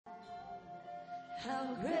How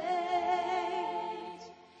great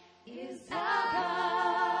is our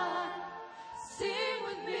God? Sing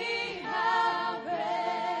with me, how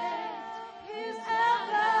great is our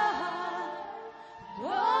God?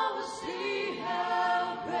 Oh, we'll see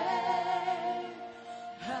how great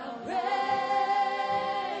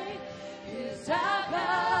is our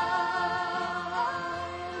God.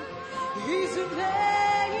 He's a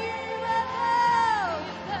name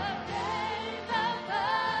above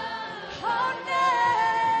all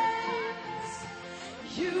names.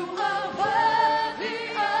 You are worthy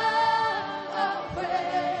of our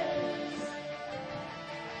praise.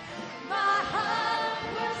 My heart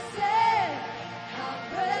will say, how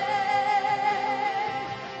great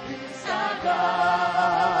is our God.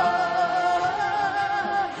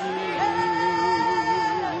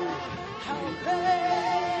 How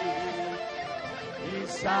great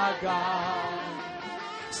is our God.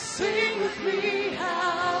 Sing with me,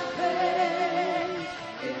 how great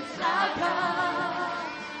is our God.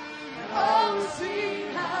 Oh,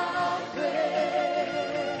 sing how great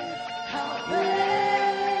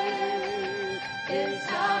is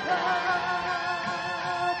our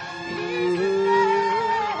God. He's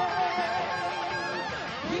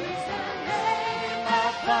the name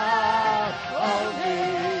above all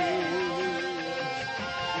names.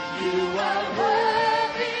 You are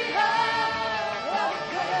worthy of our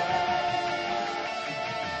praise.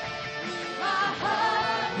 My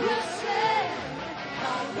heart will say,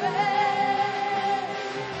 how great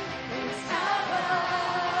is our God.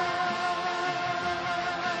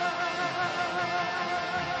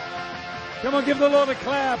 Come on, give the Lord a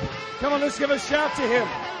clap. Come on, let's give a shout to Him.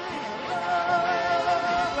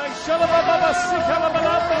 Like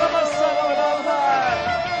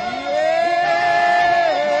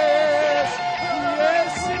yes, yes,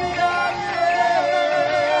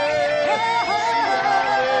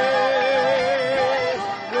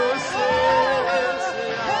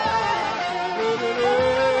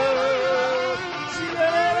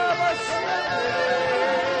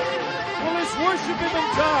 well, let's worship Him in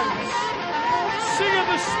tongues. Sing in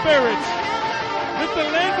the Spirit. Let the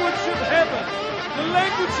language of heaven, the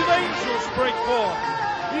language of angels break forth.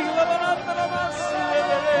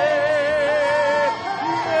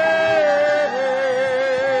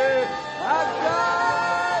 Our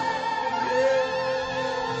God,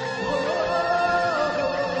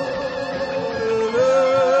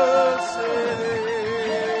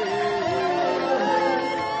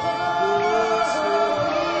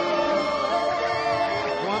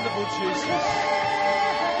 wonderful Jesus.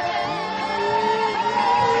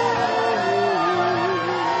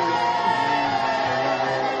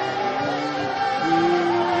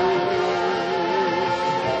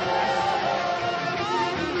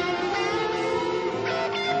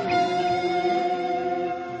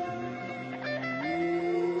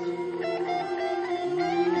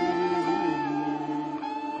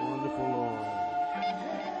 Wonderful Lord.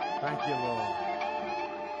 Thank you, Lord.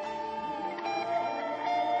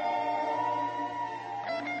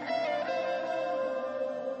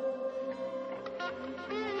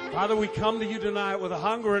 Father, we come to you tonight with a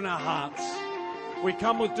hunger in our hearts. We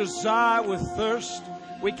come with desire, with thirst.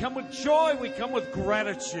 We come with joy. We come with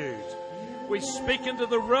gratitude. We speak into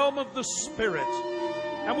the realm of the Spirit.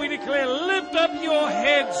 And we declare, lift up your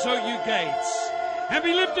heads, O you gates, and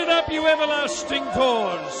be lifted up, you everlasting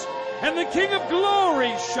doors, and the King of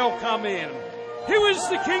glory shall come in. Who is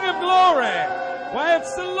the King of glory? Why,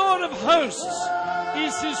 it's the Lord of hosts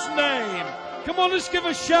is his name. Come on, let's give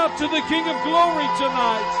a shout to the King of glory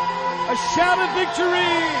tonight. A shout of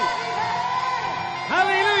victory.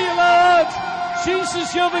 Hallelujah, Lord.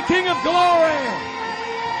 Jesus, you're the King of glory.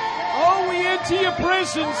 Oh, we enter your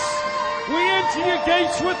presence. We enter your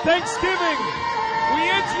gates with thanksgiving. We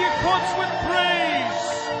enter your courts with praise.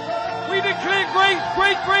 We declare great,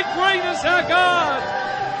 great, great, great is our God.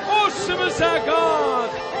 Awesome is our God.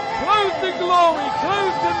 Clothed in glory,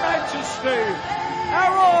 clothed in majesty.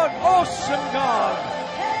 Our own awesome God.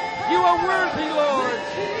 You are worthy, Lord.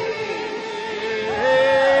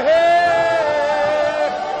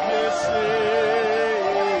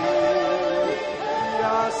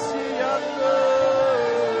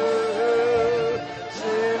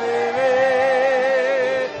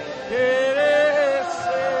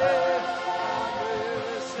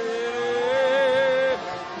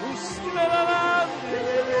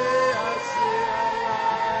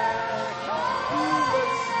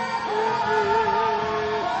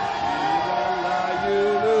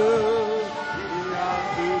 You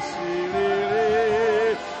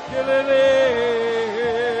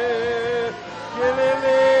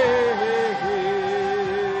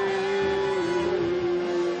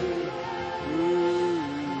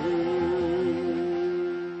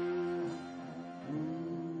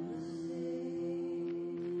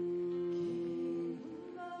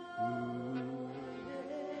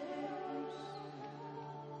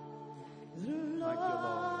Thank you,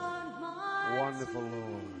 Lord. Wonderful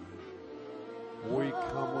Lord. We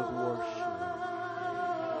come with worship.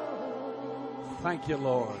 Thank you,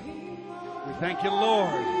 Lord. We thank you,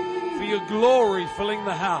 Lord, for your glory filling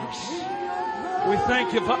the house. We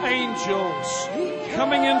thank you for angels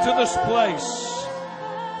coming into this place.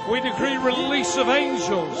 We decree release of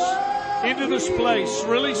angels into this place.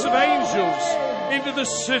 Release of angels into the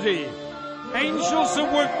city. Angels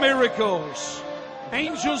that work miracles.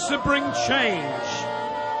 Angels that bring change.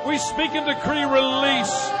 We speak and decree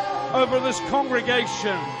release over this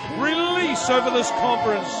congregation. Release over this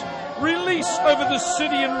conference. Release over the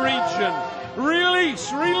city and region.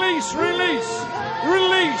 Release, release, release,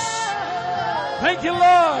 release. Thank you,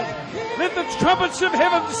 Lord. Let the trumpets of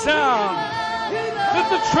heaven sound. Let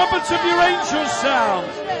the trumpets of your angels sound.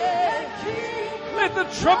 Let the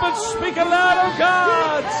trumpets speak aloud, oh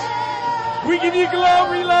God. We give you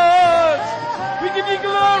glory, Lord. We give you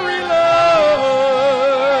glory, Lord.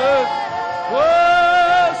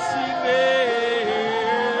 Oh, sing it.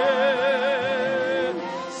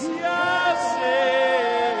 Yes,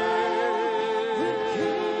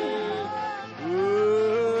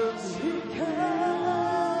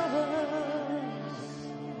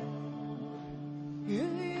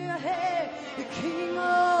 the King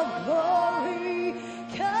of glory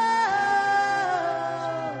comes.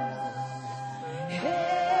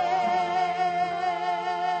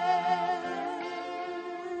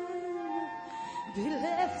 Be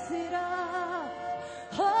lifted up,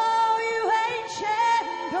 oh you ancient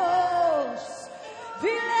doors.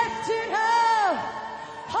 Be lifted up,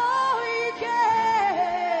 oh you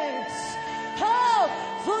gates. Oh,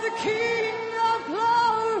 for the King of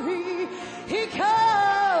glory, He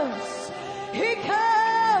comes. He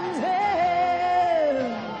comes in.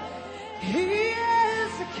 He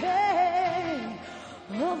is the King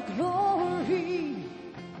of glory.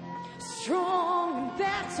 Strong in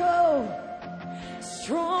battle,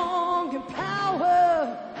 strong in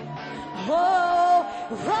power, oh,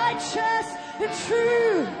 righteous and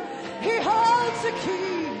true. He holds the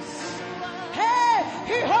keys. Hey,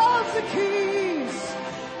 He holds the keys.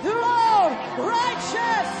 The Lord,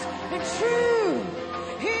 righteous and true.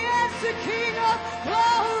 He is the King of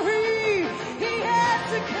glory. He is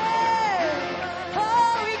the King.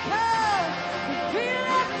 Oh, He comes. Be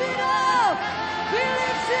lifted up. Be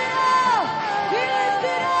lifted up. Be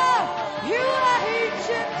lifted up. You are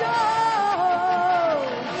ancient doors.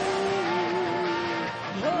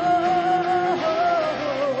 Oh,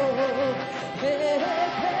 hey,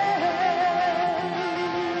 hey.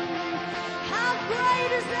 How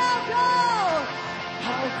great is our God?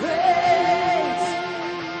 How great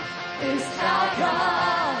is our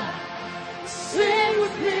God? Sing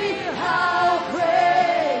with me, how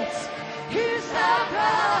great is our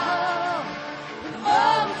God? And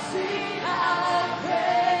all will see how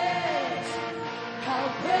great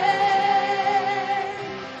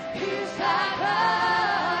is our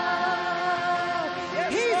God. Yes,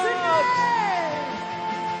 He's Lord.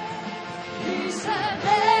 a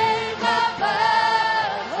name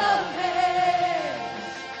above all names.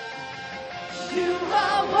 You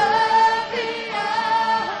are worthy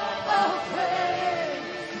of all praise.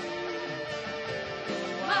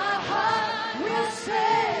 My heart will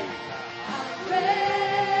sing, how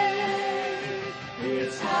great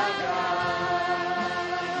is our God.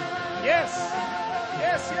 Yes,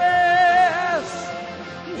 yes, yes.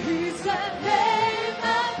 He's a name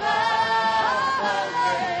above all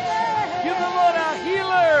names. You're the Lord our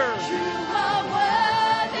healer. You are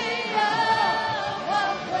worthy of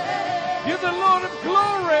all praise. You're the Lord of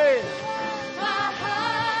glory. My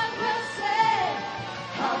heart will sing,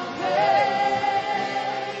 how great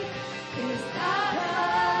is thy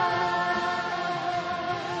God.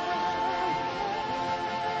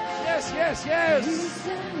 Yes, yes, yes. He's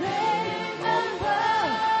the name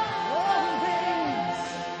above all names.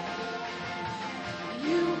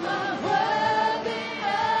 You are worthy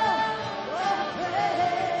of all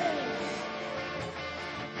praise.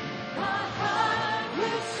 My heart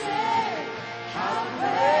will sing, how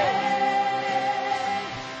great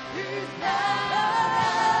is thy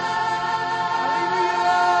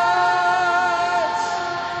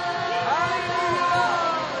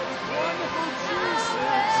Wonderful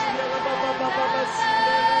Jesus.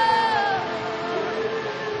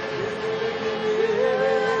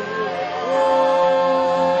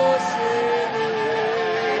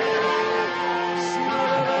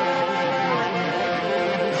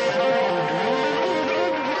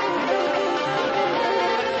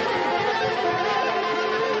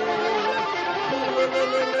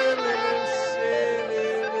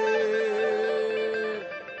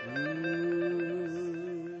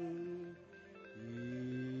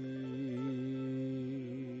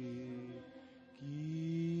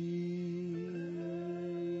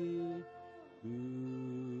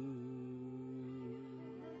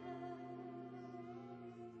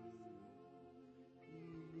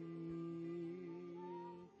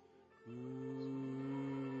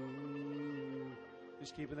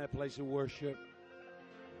 Just keep in that place of worship.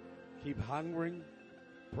 Keep hungering,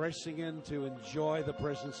 pressing in to enjoy the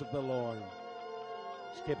presence of the Lord.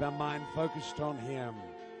 Just keep our mind focused on Him,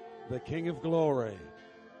 the King of glory,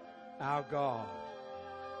 our God.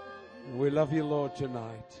 We love you, Lord,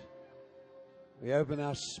 tonight. We open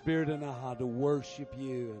our spirit and our heart to worship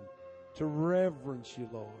you and to reverence you,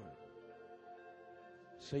 Lord.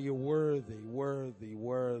 Say you're worthy, worthy,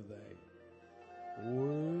 worthy.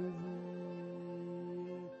 Worthy.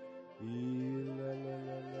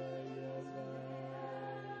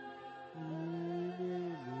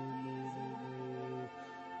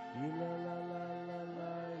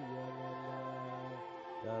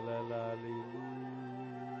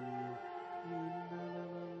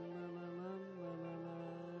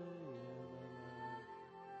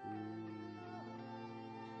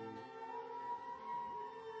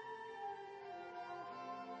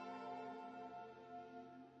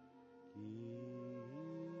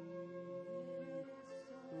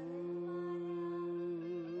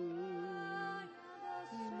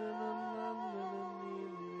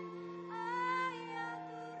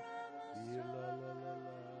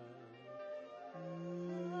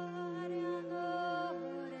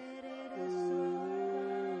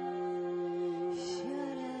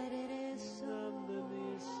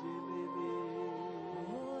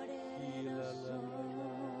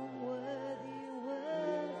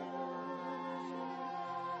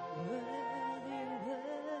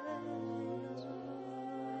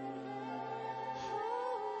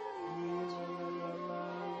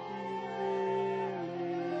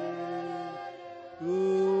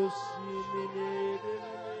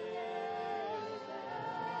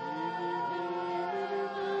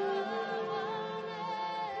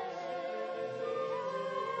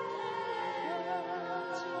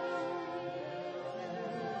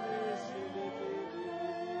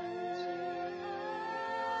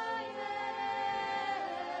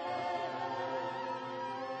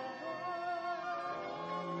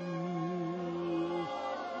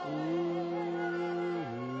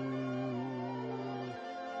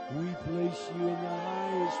 We place you in the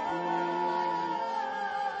highest place.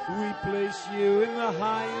 We place you in the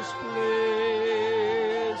highest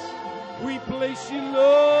place. We place you,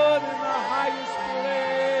 Lord, in the highest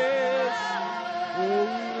place. Oh,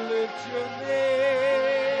 we lift your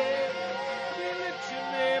name. We lift your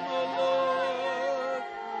name, oh Lord.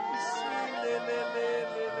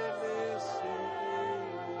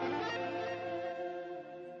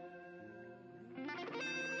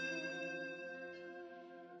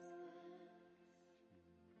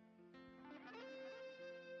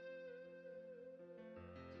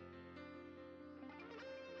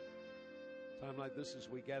 Time like this as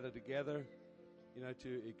we gather together,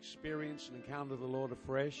 to experience and encounter the Lord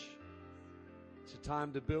afresh. It's a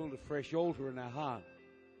time to build a fresh altar in our heart.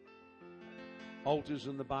 Altars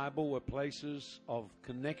in the Bible were places of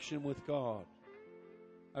connection with God.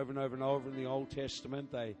 Over and over and over in the Old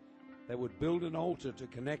Testament, they would build an altar to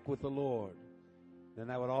connect with the Lord. Then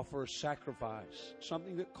they would offer a sacrifice.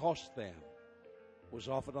 Something that cost them was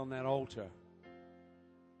offered on that altar.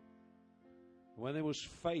 When there was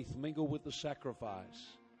faith mingled with the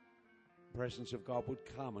sacrifice, the presence of God would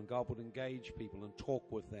come and God would engage people and talk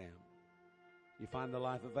with them. You find the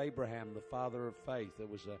life of Abraham, the father of faith. It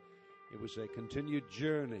was a continued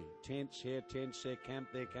journey. Tents here, tents there, camp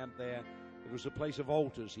there, camp there. It was a place of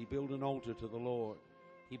altars. He built an altar to the Lord.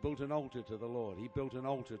 He built an altar to the Lord. He built an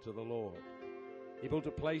altar to the Lord. He built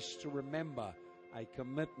a place to remember, a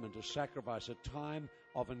commitment, a sacrifice, a time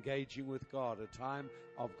of engaging with God, a time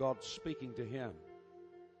of God speaking to him.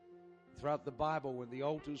 Throughout the Bible, when the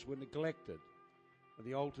altars were neglected, when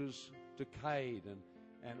the altars decayed,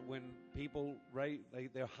 and when people,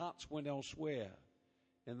 their hearts went elsewhere,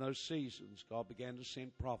 in those seasons, God began to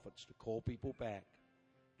send prophets to call people back,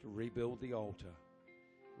 to rebuild the altar,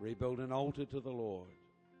 rebuild an altar to the Lord.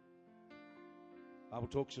 The Bible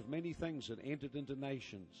talks of many things that entered into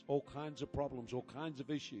nations, all kinds of problems, all kinds of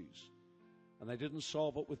issues. And they didn't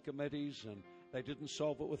solve it with committees, and they didn't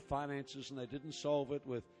solve it with finances, and they didn't solve it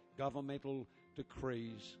with governmental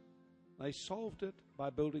decrees. They solved it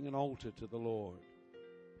by building an altar to the Lord,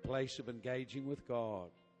 a place of engaging with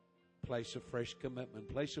God, place of fresh commitment,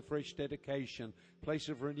 place of fresh dedication, place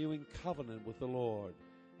of renewing covenant with the Lord,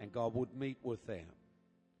 and God would meet with them.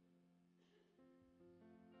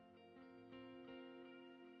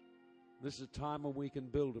 This is a time when we can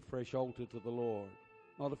build a fresh altar to the Lord.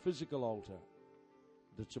 Not a physical altar,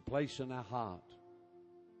 but it's a place in our heart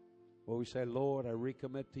where we say, Lord, I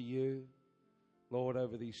recommit to you. Lord,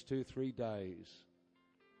 over these 2-3 days,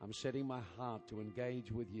 I'm setting my heart to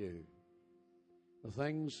engage with you. The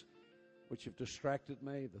things which have distracted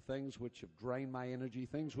me, the things which have drained my energy,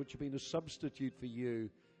 things which have been a substitute for you.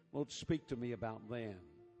 Lord, speak to me about them,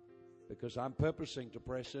 because I'm purposing to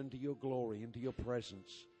press into your glory, into your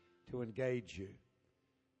presence, to engage you,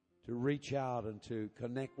 to reach out and to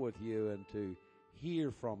connect with you and to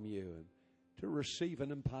hear from you and to receive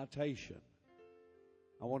an impartation.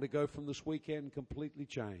 I want to go from this weekend completely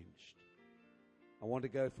changed. I want to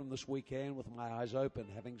go from this weekend with my eyes open,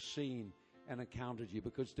 having seen and encountered you,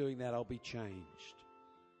 because doing that I'll be changed.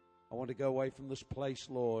 I want to go away from this place,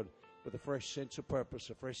 Lord, with a fresh sense of purpose,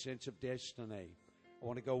 a fresh sense of destiny. I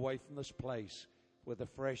want to go away from this place with a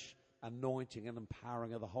fresh anointing and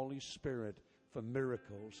empowering of the Holy Spirit for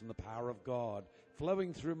miracles and the power of God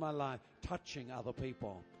flowing through my life, touching other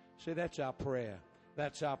people. See, that's our prayer.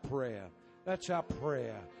 That's our prayer. That's our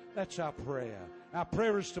prayer. That's our prayer. Our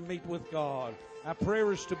prayer is to meet with God. Our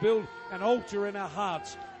prayer is to build an altar in our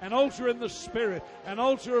hearts, an altar in the Spirit, an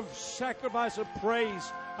altar of sacrifice of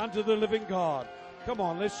praise unto the living God. Come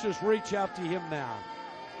on, let's just reach out to Him now.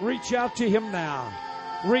 Reach out to Him now.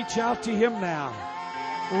 Reach out to Him now.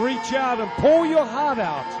 Reach out and pour your heart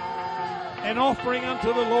out. An offering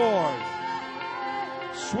unto the Lord.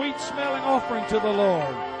 Sweet smelling offering to the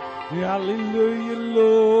Lord. Hallelujah,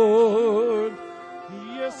 Lord.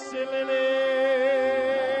 Yes,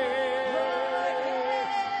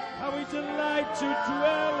 how we delight to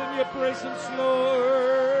dwell in your presence,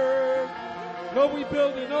 Lord. Lord, we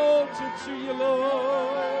build an altar to you,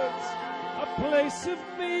 Lord. A place of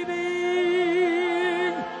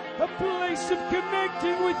meeting, a place of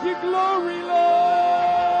connecting with your glory,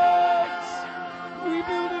 Lord. We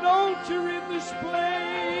build an altar in this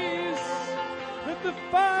place, that the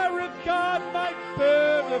fire of God might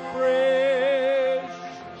burn afresh.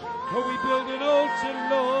 Oh, we build an altar,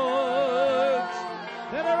 Lord,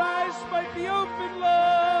 that our eyes might be open,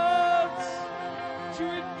 Lord, to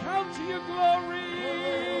encounter your glory,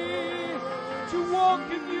 to walk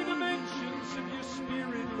in new dimensions of your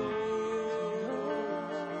Spirit, Lord.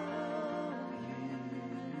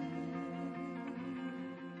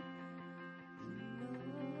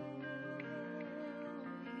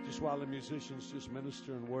 Just while the musicians just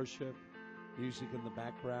minister and worship, music in the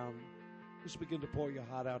background, just begin to pour your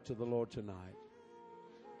heart out to the Lord tonight.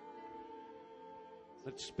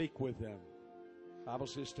 Let's speak with Him. The Bible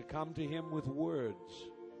says to come to Him with words.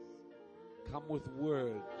 Come with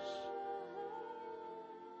words.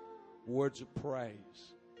 Words of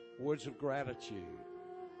praise. Words of gratitude.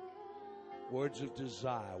 Words of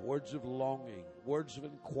desire. Words of longing. Words of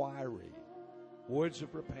inquiry. Words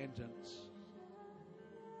of repentance.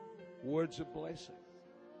 Words of blessing.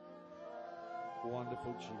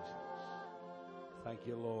 Wonderful Jesus. Thank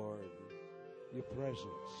you, Lord. Your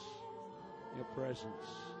presence. Your presence.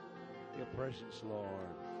 Your presence,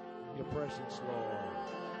 Lord. Your presence, Lord.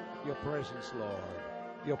 Your presence, Lord.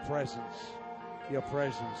 Your presence. Your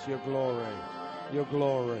presence. Your glory. Your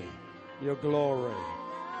glory. Your glory.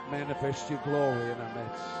 Manifest your glory in our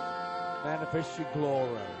midst. Manifest your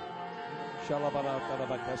glory.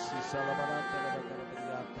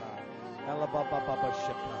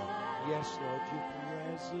 Yes, Lord, your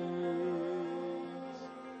presence.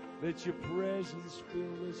 Let your presence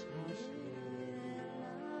fill this house, Lord.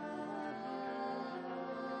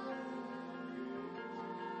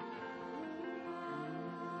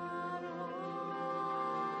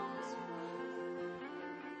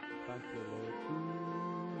 Thank you, Lord.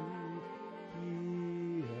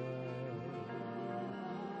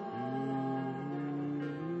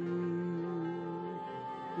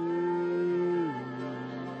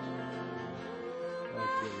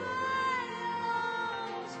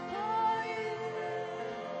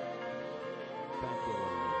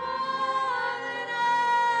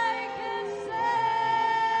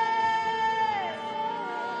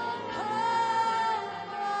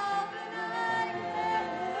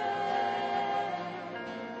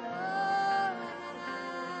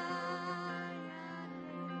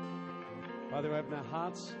 Father, open our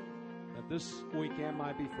hearts that this weekend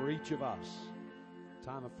might be for each of us. A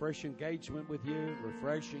time of fresh engagement with you,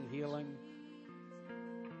 refreshing, healing,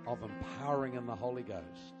 of empowering in the Holy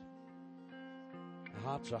Ghost. Our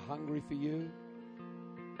hearts are hungry for you,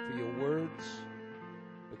 for your words,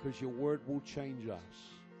 because your word will change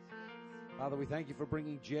us. Father, we thank you for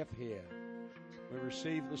bringing Jeff here. We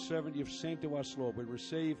receive the servant you've sent to us, Lord. We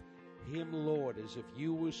receive him, Lord, as if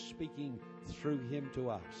you were speaking through him to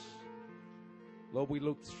us. Lord, we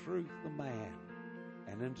look through the man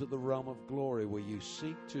and into the realm of glory where you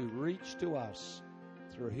seek to reach to us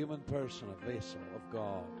through a human person, a vessel of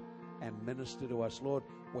God, and minister to us. Lord,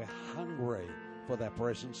 we're hungry for that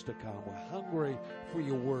presence to come. We're hungry for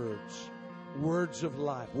your words. words of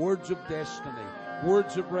life, words of destiny,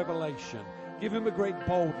 words of revelation. Give him a great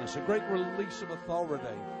boldness, a great release of authority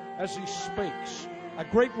as he speaks, a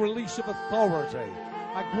great release of authority,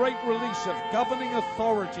 a great release of governing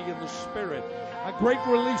authority in the Spirit, a great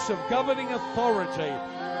release of governing authority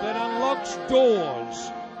that unlocks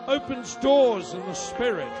doors, opens doors in the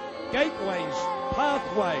Spirit, gateways,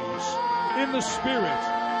 pathways in the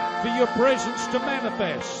Spirit for your presence to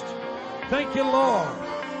manifest. Thank you, Lord.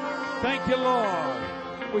 Thank you, Lord.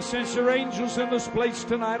 We sense your angels in this place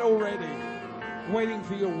tonight already, waiting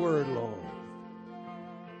for your word, Lord.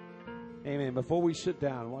 Amen. Before we sit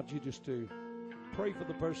down, I want you just to pray for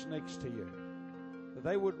the person next to you, that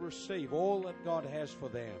they would receive all that God has for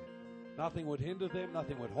them. Nothing would hinder them,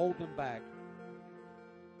 nothing would hold them back.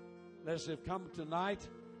 As they've come tonight,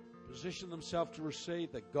 position themselves to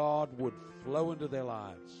receive, that God would flow into their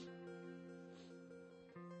lives.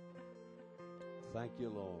 Thank you,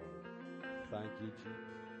 Lord. Thank you, Jesus.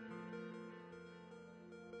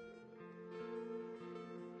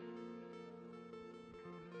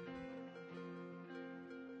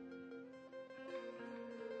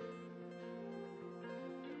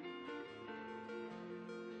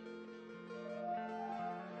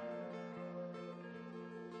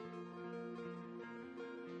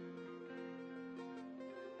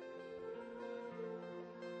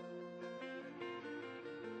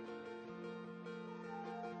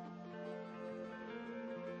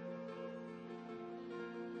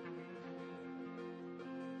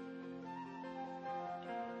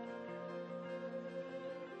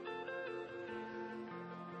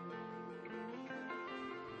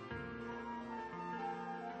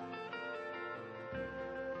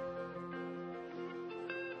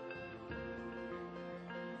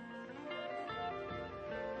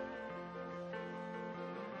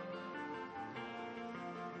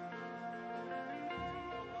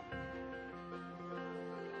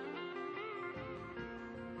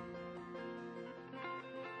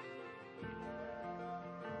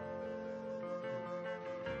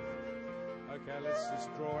 Okay, let's just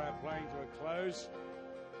draw our playing to a close.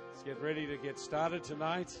 Let's get ready to get started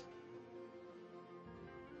tonight.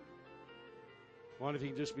 Wonder if you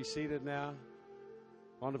can just be seated now.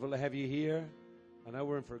 Wonderful to have you here. I know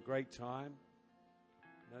we're in for a great time.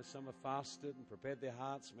 I know some have fasted and prepared their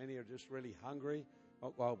hearts. Many are just really hungry.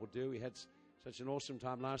 What God will do. We had such an awesome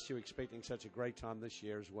time last year, expecting such a great time this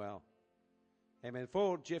year as well. Amen.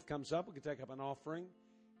 Before Jeff comes up, we can take up an offering.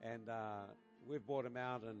 And we've brought him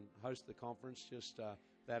out and host the conference just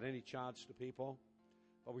without any charge to people.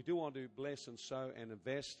 But we do want to bless and sow and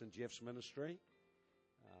invest in Jeff's ministry.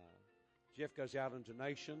 Jeff goes out into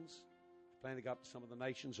nations, planning up some of the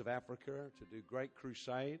nations of Africa to do great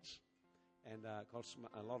crusades. And it costs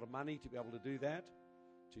a lot of money to be able to do that,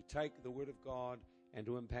 to take the Word of God and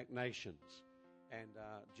to impact nations. And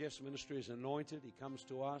Jeff's ministry is anointed. He comes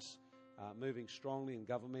to us moving strongly in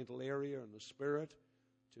governmental area in the Spirit,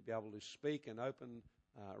 to be able to speak and open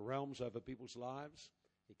realms over people's lives.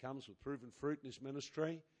 He comes with proven fruit in his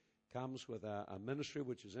ministry, comes with a ministry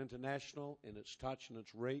which is international in its touch and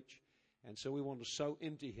its reach. And so we want to sow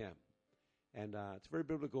into him. And it's very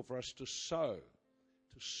biblical for us to sow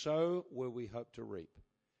where we hope to reap.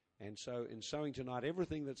 And so in sowing tonight,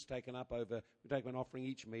 everything that's taken up over, we take an offering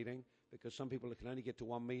each meeting, because some people can only get to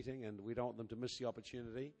one meeting and we don't want them to miss the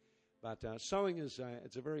opportunity. But sowing it's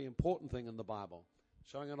a very important thing in the Bible.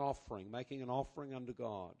 Sowing an offering, making an offering unto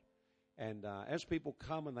God. And as people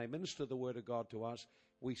come and they minister the Word of God to us,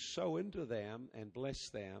 we sow into them and bless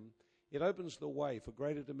them. It opens the way for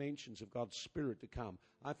greater dimensions of God's Spirit to come.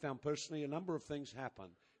 I found personally a number of things happen.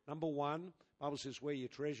 Number one, the Bible says, where your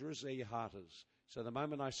treasure is, there your heart is. So the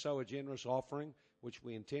moment I sow a generous offering, which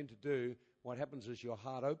we intend to do, what happens is your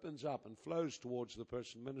heart opens up and flows towards the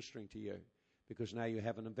person ministering to you, because now you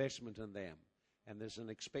have an investment in them. And there's an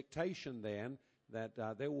expectation then that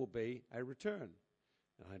there will be a return.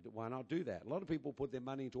 And why not do that? A lot of people put their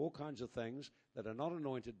money into all kinds of things that are not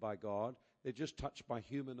anointed by God. They're just touched by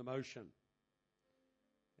human emotion.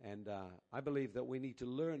 And I believe that we need to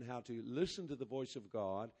learn how to listen to the voice of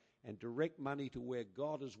God and direct money to where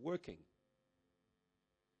God is working.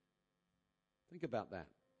 Think about that.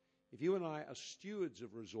 If you and I are stewards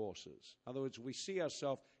of resources, in other words, we see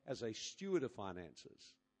ourselves as a steward of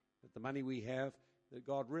finances, that the money we have, that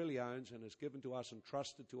God really owns and has given to us and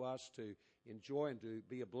trusted to us to enjoy and to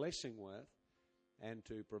be a blessing with and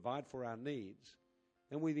to provide for our needs,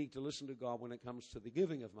 then we need to listen to God when it comes to the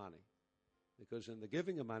giving of money. Because in the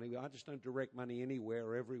giving of money, I just don't direct money anywhere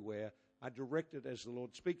or everywhere. I direct it as the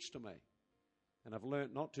Lord speaks to me. And I've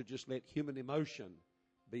learned not to just let human emotion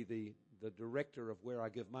be the director of where I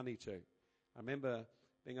give money to. I remember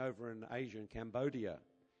being over in Asia, in Cambodia.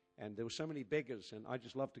 And there were so many beggars, and I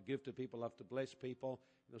just love to give to people, love to bless people.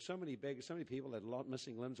 There were so many beggars, so many people had a lot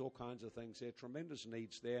missing limbs, all kinds of things there, tremendous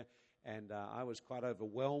needs there. And I was quite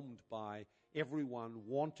overwhelmed by everyone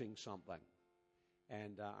wanting something.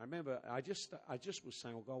 And I remember I just was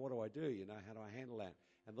saying, well, God, what do I do? You know, how do I handle that?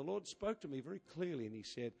 And the Lord spoke to me very clearly, and he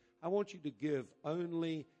said, I want you to give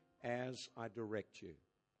only as I direct you.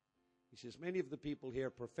 He says, many of the people here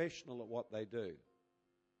are professional at what they do.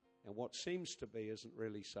 And what seems to be isn't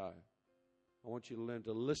really so. I want you to learn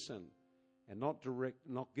to listen and not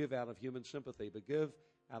give out of human sympathy, but give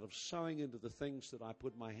out of sowing into the things that I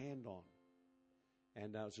put my hand on.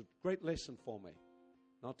 And it was a great lesson for me,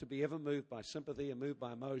 not to be ever moved by sympathy and moved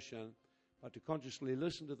by emotion, but to consciously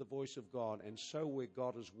listen to the voice of God and sow where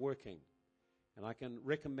God is working. And I can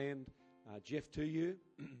recommend Jeff to you.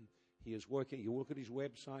 He is working. You look at his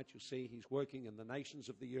website, you'll see he's working in the nations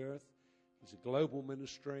of the earth. He's a global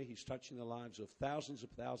ministry. He's touching the lives of thousands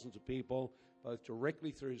of people, both directly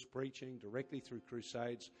through his preaching, directly through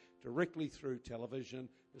crusades, directly through television.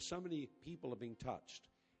 There's so many people are being touched.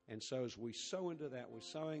 And so as we sow into that, we're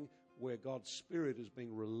sowing where God's Spirit is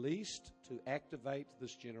being released to activate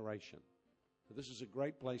this generation. So this is a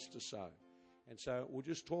great place to sow. And so we'll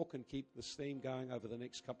just talk and keep this theme going over the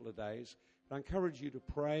next couple of days. But I encourage you to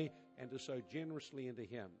pray and to sow generously into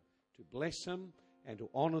him, to bless him, and to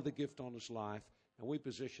honor the gift on his life, and we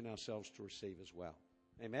position ourselves to receive as well.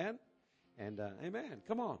 Amen? And amen.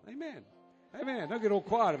 Come on. Amen. Amen. Don't get all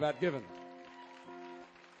quiet about giving.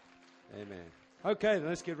 Amen. Okay, then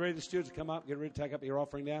let's get ready. The stewards come up. Get ready to take up your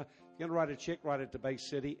offering now. If you're going to write a check, write it to Bay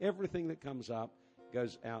City. Everything that comes up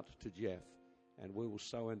goes out to Jeff, and we will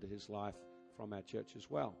sow into his life from our church as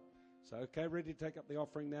well. So, okay, ready to take up the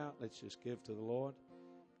offering now? Let's just give to the Lord.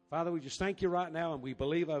 Father, we just thank you right now, and we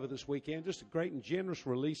believe over this weekend, just a great and generous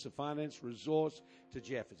release of finance resource to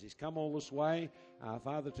Jeff as he's come all this way,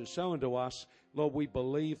 Father, to sow into us. Lord, we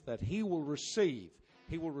believe that he will receive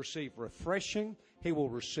refreshing, he will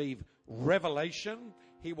receive revelation,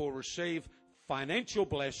 he will receive financial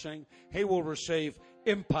blessing, he will receive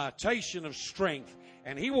impartation of strength,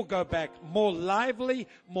 and he will go back more lively,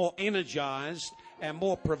 more energized, and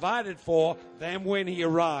more provided for than when he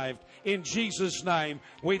arrived. In Jesus' name,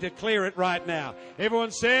 we declare it right now.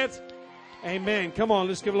 Everyone said, amen. Come on,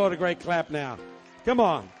 let's give the Lord a great clap now. Come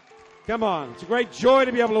on. Come on. It's a great joy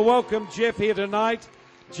to be able to welcome Jeff here tonight.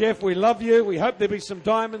 Jeff, we love you. We hope there'll be some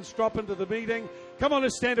diamonds drop into the meeting. Come on,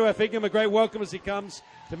 let's stand to our feet. Give him a great welcome as he comes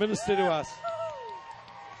to minister to us.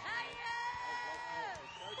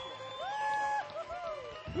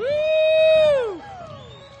 Woo!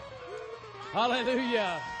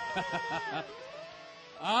 Hallelujah.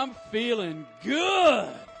 I'm feeling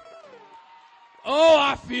good. Oh,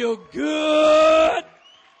 I feel good.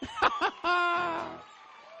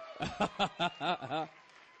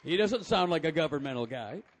 He doesn't sound like a governmental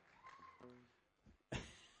guy.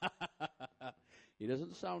 He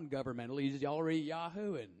doesn't sound governmental. He's already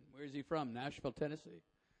yahooing. Where's he from? Nashville, Tennessee.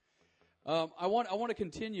 I want to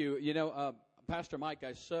continue. You know, Pastor Mike,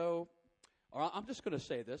 I'm just going to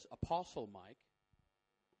say this, Apostle Mike.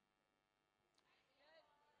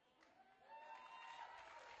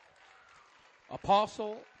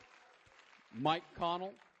 Apostle Mike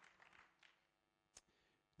Connell.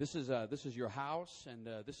 This is your house, and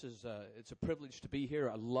it's a privilege to be here.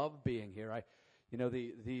 I love being here. I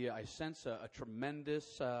sense a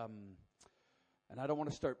tremendous, and I don't want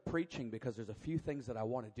to start preaching because there's a few things that I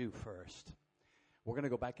want to do first. We're going to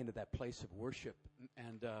go back into that place of worship,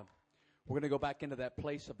 and we're going to go back into that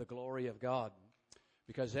place of the glory of God,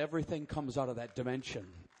 because everything comes out of that dimension.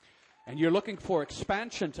 And you're looking for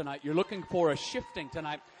expansion tonight. You're looking for a shifting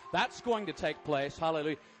tonight. That's going to take place.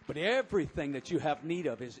 Hallelujah. But everything that you have need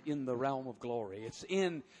of is in the realm of glory.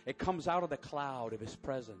 It comes out of the cloud of His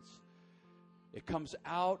presence. It comes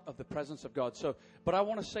out of the presence of God. But I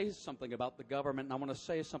want to say something about the government, and I want to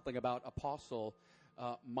say something about Apostle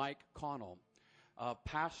Mike Connell.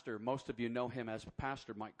 Pastor, most of you know him as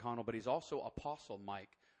Pastor Mike Connell, but he's also Apostle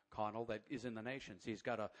Mike Connell that is in the nations. He's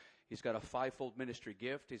got a fivefold ministry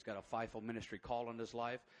gift. He's got a fivefold ministry call on his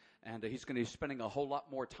life, and he's going to be spending a whole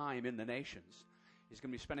lot more time in the nations. He's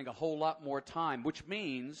going to be spending a whole lot more time, which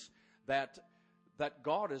means that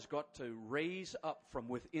God has got to raise up from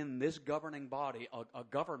within this governing body a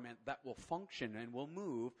government that will function and will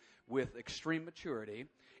move with extreme maturity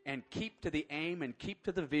and keep to the aim and keep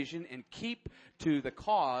to the vision and keep to the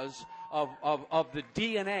cause of the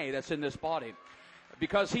DNA that's in this body.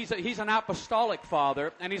 Because he's an apostolic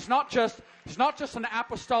father, and he's not just an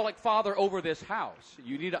apostolic father over this house.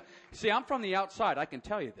 See, I'm from the outside. I can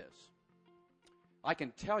tell you this. I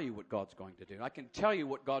can tell you what God's going to do. I can tell you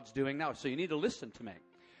what God's doing now. So you need to listen to me.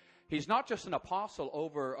 He's not just an apostle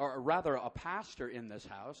or rather a pastor in this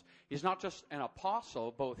house. He's not just an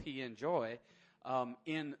apostle, both he and Joy,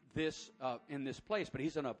 in this place, but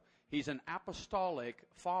he's an apostolic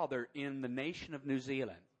father in the nation of New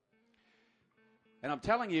Zealand. And I'm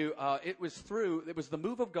telling you, it was the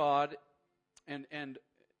move of God, and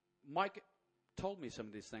Mike told me some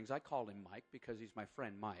of these things. I called him Mike because he's my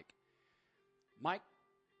friend Mike. Mike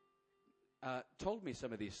told me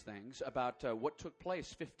some of these things about what took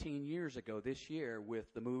place 15 years ago this year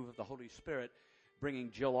with the move of the Holy Spirit, bringing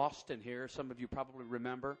Jill Austin here. Some of you probably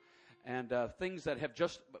remember. And things that have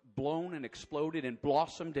just blown and exploded and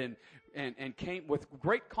blossomed and came with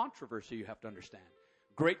great controversy, you have to understand.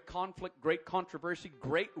 Great conflict, great controversy,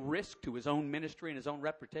 great risk to his own ministry and his own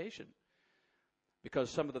reputation. Because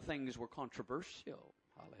some of the things were controversial.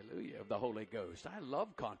 Hallelujah, of the Holy Ghost. I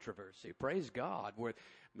love controversy. Praise God.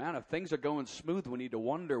 Man, if things are going smooth, we need to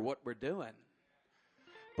wonder what we're doing.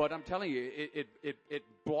 But I'm telling you, it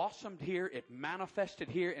blossomed here, it manifested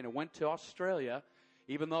here, and it went to Australia.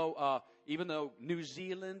 Even though New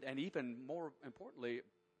Zealand, and even more importantly,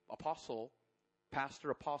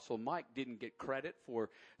 Pastor Apostle Mike didn't get credit for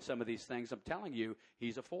some of these things, I'm telling you,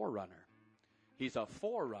 he's a forerunner. He's a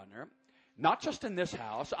forerunner, not just in this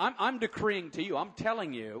house. I'm decreeing to you, I'm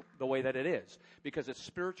telling you the way that it is, because it's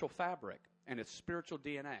spiritual fabric and it's spiritual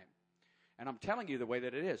DNA. And I'm telling you the way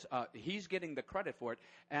that it is. He's getting the credit for it,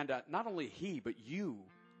 and not only he, but you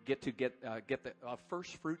get to get the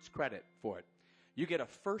first fruits credit for it. You get a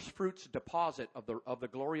first fruits deposit of the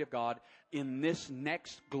glory of God in this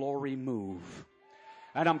next glory move.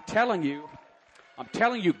 And I'm telling you,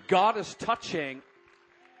 God is touching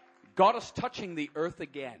the earth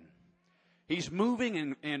again. He's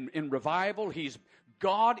moving in revival.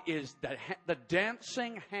 God is the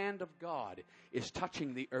dancing hand of God is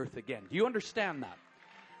touching the earth again. Do you understand that?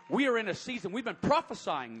 We are in a season, we've been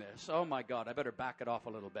prophesying this. Oh my God, I better back it off a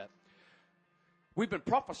little bit. We've been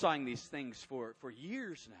prophesying these things for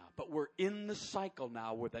years now, but we're in the cycle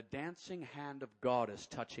now where the dancing hand of God is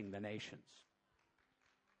touching the nations.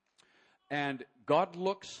 And God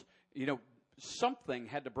looks, something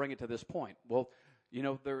had to bring it to this point. Well,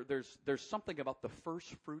 there's something about the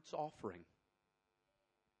first fruits offering.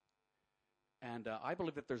 And I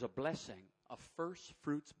believe that there's a blessing, a first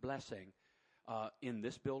fruits blessing in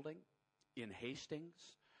this building, in Hastings,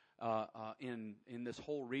 in this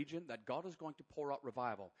whole region, that God is going to pour out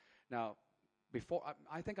revival. Now,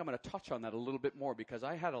 I think I'm going to touch on that a little bit more, because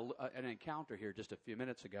I had an encounter here just a few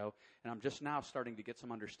minutes ago, and I'm just now starting to get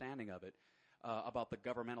some understanding of it, about the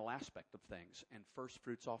governmental aspect of things and first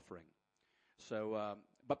fruits offering. So,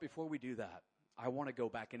 but before we do that, I want to go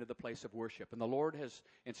back into the place of worship. And the Lord has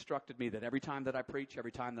instructed me that every time that I preach,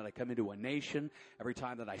 every time that I come into a nation, every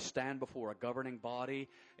time that I stand before a governing body,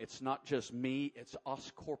 it's not just me, it's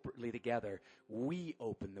us corporately together. We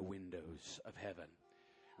open the windows of heaven.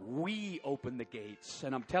 We open the gates.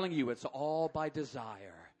 And I'm telling you, it's all by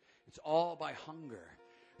desire. It's all by hunger.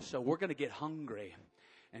 So we're going to get hungry.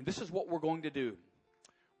 And this is what we're going to do.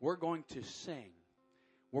 We're going to sing.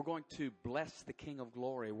 We're going to bless the King of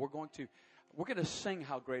Glory. We're going to sing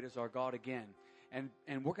How Great Is Our God again. And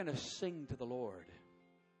we're going to sing to the Lord.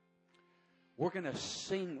 We're going to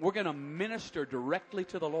sing. We're going to minister directly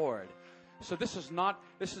to the Lord. So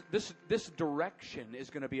this direction is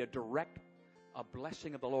going to be a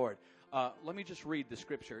blessing of the Lord. Let me just read the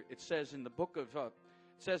scripture. It says in the book of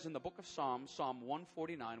Psalms, Psalm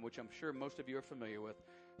 149, which I'm sure most of you are familiar with.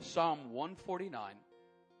 Psalm 149.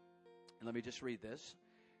 And let me just read this,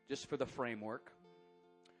 just for the framework.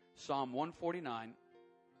 Psalm 149,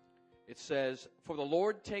 it says, "For the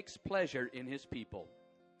Lord takes pleasure in his people.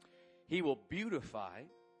 He will beautify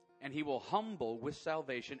and he will humble with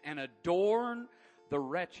salvation and adorn the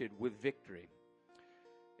wretched with victory."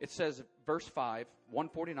 It says, verse 5,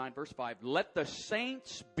 149, verse 5, "Let the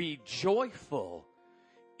saints be joyful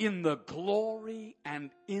in the glory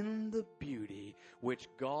and in the beauty which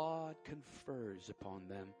God confers upon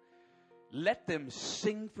them. Let them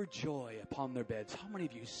sing for joy upon their beds." How many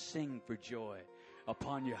of you sing for joy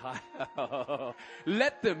upon your high?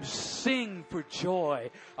 Let them sing for joy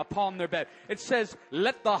upon their bed. It says,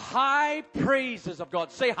 let the high praises of God.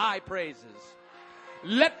 Say high praises.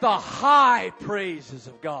 Let the high praises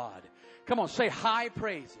of God. Come on, say high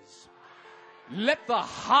praises. Let the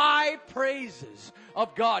high praises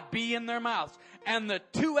of God be in their mouths and the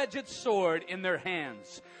two-edged sword in their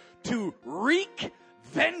hands, to wreak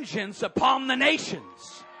vengeance upon the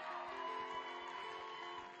nations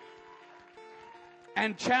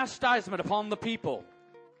and chastisement upon the people,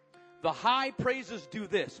 The high praises do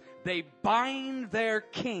this. They bind their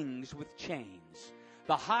kings with chains.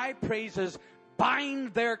 The high praises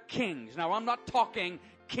bind their kings. Now, I'm not talking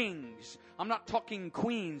kings. I'm not talking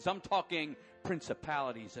queens. I'm talking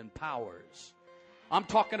principalities and powers. I'm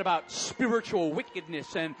talking about spiritual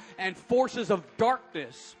wickedness and forces of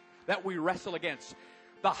darkness that we wrestle against.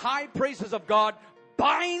 The high praises of God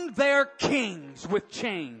bind their kings with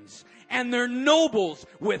chains and their nobles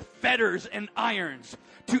with fetters and irons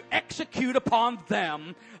to execute upon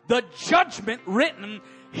them the judgment written,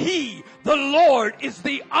 He, the Lord, is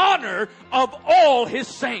the honor of all His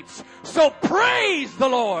saints. So praise the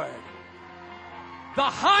Lord. The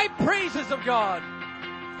high praises of God.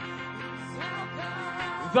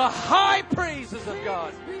 The high praises of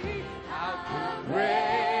God. How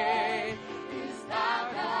great is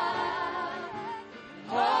our God.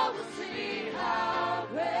 Oh, we'll see how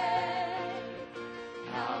great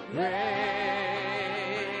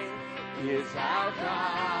is our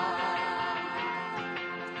God.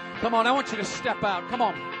 Come on, I want you to step out. Come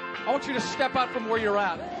on. I want you to step out from where you're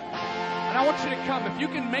at. And I want you to come. If you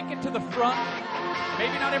can make it to the front,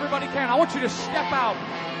 maybe not everybody can. I want you to step out.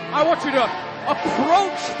 I want you to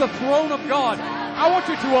approach the throne of God. I want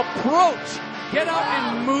you to approach, get out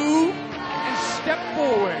and move and step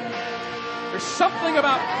forward. There's something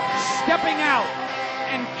about stepping out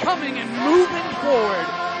and coming and moving forward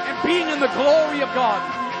and being in the glory of God.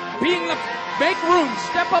 Make room,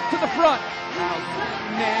 step up to the front.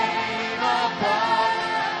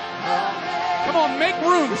 Come on, make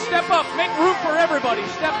room, step up, make room for everybody,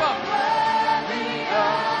 step up.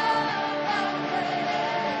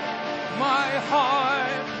 My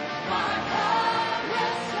heart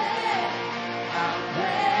will say, how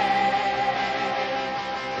great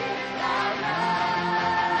is our God.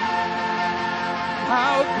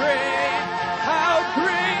 how great, how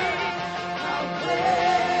great. How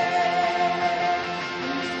great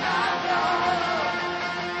is our God.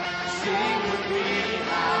 Sing with me,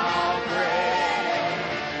 how great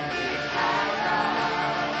is our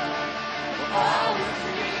God. We'll always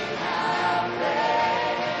sing how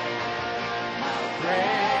great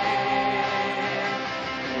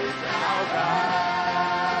is our God.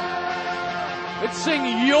 Let's sing,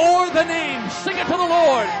 You're the name. Sing it to the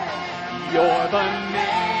Lord. You're the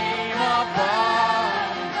name above.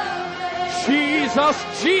 Jesus,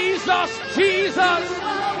 Jesus, Jesus.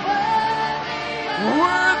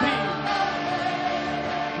 Worthy.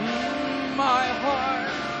 My heart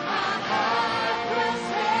will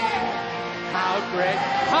sing. How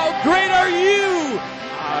great are you?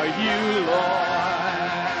 Are you, Lord?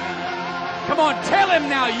 Come on, tell him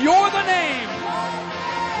now. You're the name.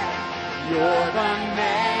 You're the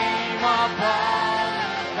name above.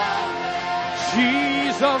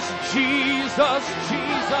 Jesus, Jesus,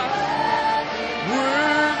 Jesus.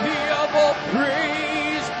 Worthy of all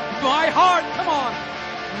praise. My heart, come on.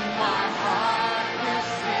 My heart will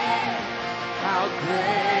sing. How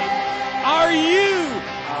great are you?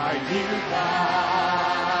 Are you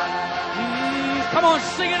God? Come on,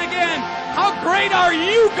 sing it again. How great are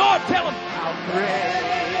you, God? Tell him. How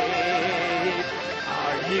great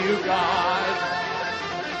are you, God?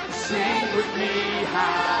 Sing with me.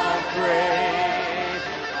 How great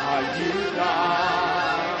are you,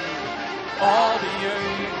 God? All the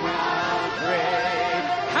earth will great.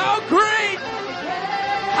 How great!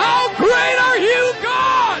 How great are you,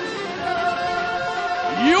 God?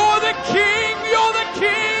 You're the King, you're the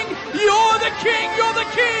King, you're the King, you're the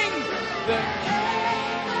King. The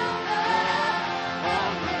King.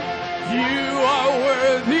 You are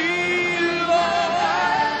worthy, Lord.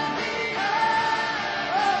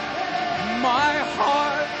 My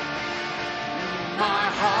heart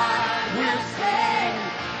will sing.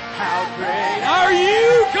 How great are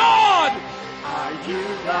you, God? Are you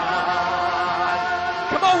God?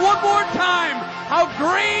 Come on, one more time. How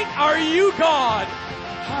great are you, God?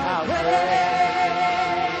 How great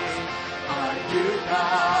are you,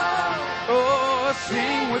 God? Oh,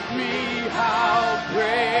 sing with me. How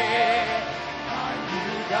great are you,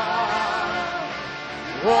 God?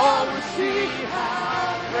 Oh, we see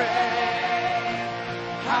how great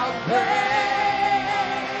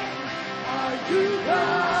are you,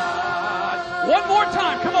 God? One more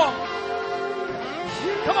time, come on.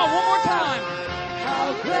 Come on, one more time.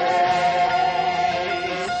 How great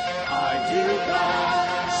are you,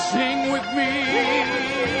 God? Sing with me.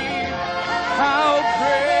 How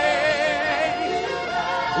great.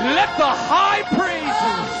 Let the high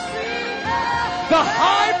praises,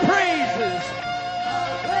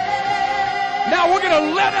 now we're going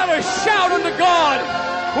to let out a shout unto God.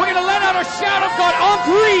 We're going to let out a shout of God on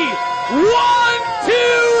 3. 1,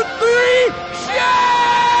 2, 3,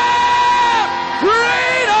 shout!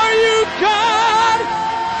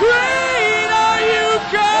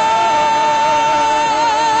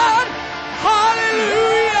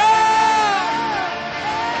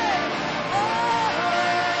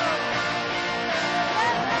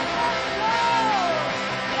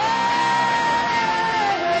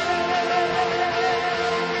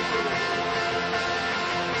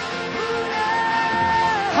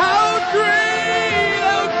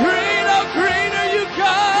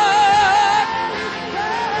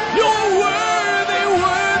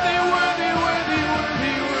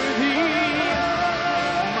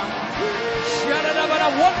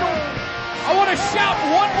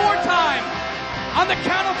 the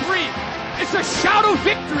count of three. It's a shout of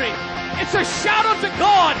victory. It's a shout unto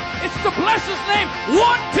God. It's to bless His name.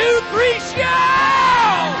 1, 2, 3,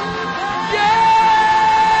 shout! Yeah!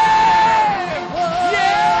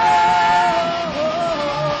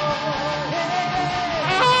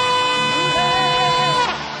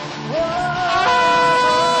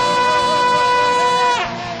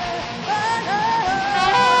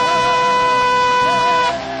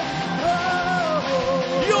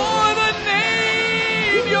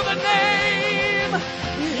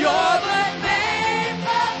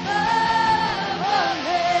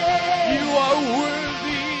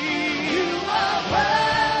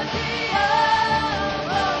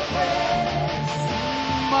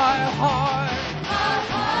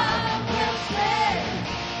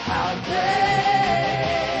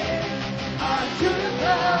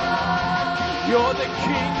 You're the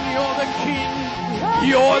King, you're the King,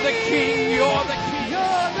 you're the King, you're the King,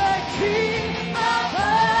 you're the King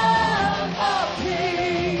above all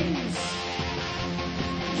kings.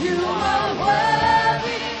 You are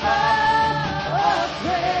worthy of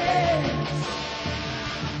praise.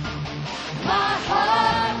 My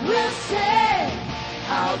heart will sing,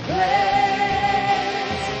 how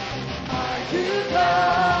great are you,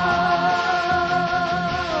 God.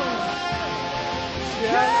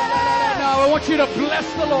 I want you to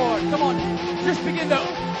bless the Lord. Come on. Just begin to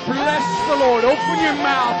bless the Lord. Open your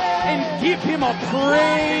mouth and give Him a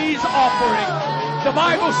praise offering. The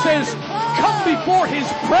Bible says, come before His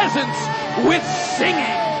presence with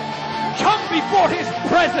singing. Come before His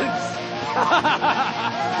presence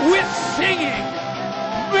with singing.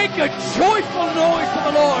 Make a joyful noise to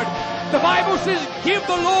the Lord. The Bible says, give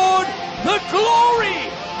the Lord the glory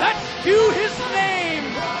that's due His name.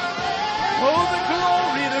 Oh, the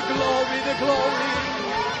glory, the glory, the glory.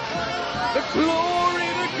 The glory,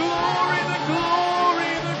 the glory, the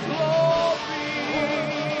glory, the glory.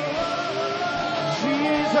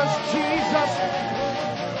 Jesus, Jesus.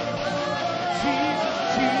 Jesus,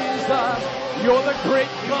 Jesus. You're the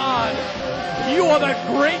great God. You are the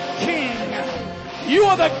great King. You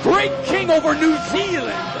are the great King over New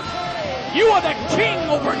Zealand. You are the King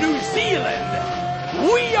over New Zealand.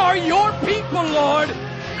 We are your people, Lord,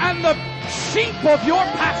 and the sheep of your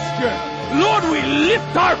pasture. Lord, we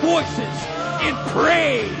lift our voices in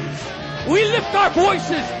praise. We lift our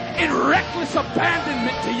voices in reckless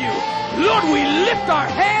abandonment to you. Lord, we lift our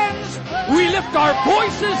hands. We lift our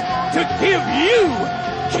voices to give you,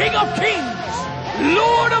 King of Kings,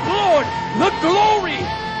 Lord of Lords, the glory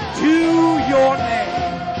to your name.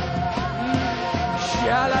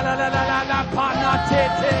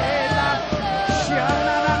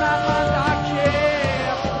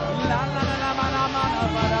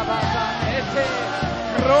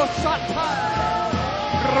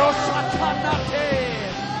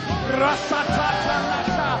 Rosatanate,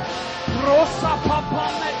 Rasatatanata,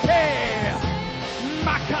 Rosapapamete,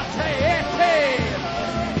 Makateete,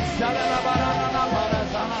 Salalabarana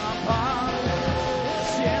Barazanapa,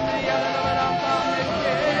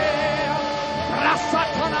 Sienayalabarameke,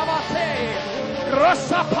 Rasatanabate,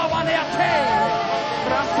 Rosapawaneate,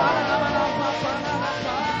 Rasanabaramapa.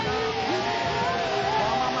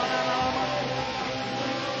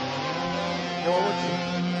 Lord,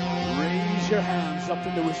 raise your hands up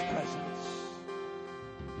into His presence.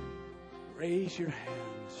 Raise your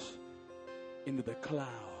hands into the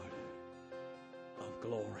cloud of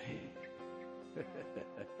glory.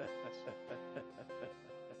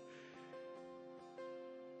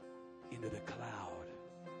 Into the cloud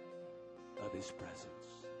of His presence.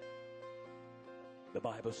 The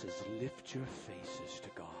Bible says, lift your faces to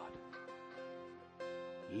God.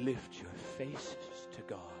 Lift your faces to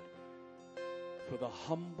God. For the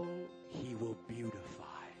humble He will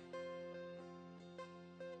beautify.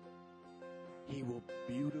 He will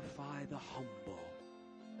beautify the humble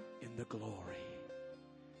in the glory.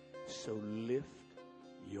 So lift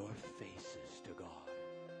your faces to God.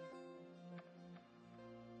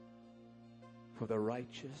 For the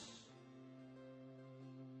righteous,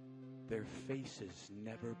 their faces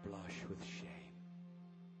never blush with shame.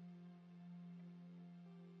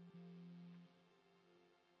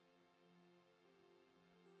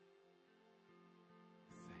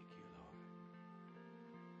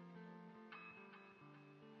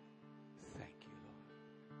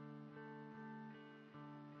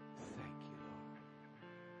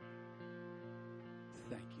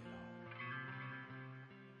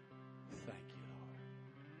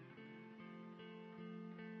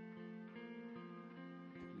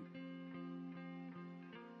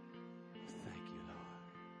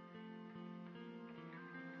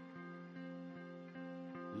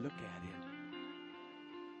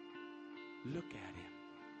 Look at him.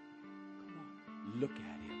 Come on. Look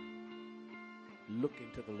at him. Look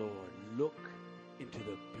into the Lord. Look into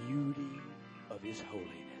the beauty of his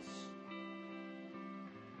holiness.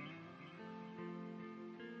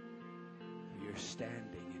 You're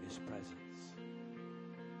standing in his presence.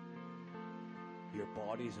 Your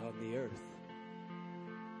body's on the earth,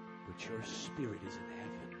 but your spirit is in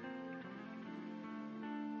heaven.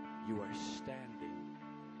 You are standing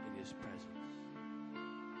in his presence.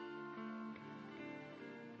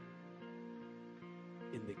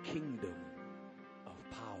 In the kingdom of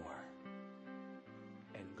power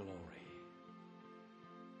and glory.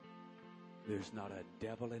 There's not a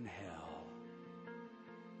devil in hell.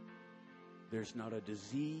 There's not a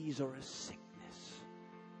disease or a sickness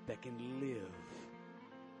that can live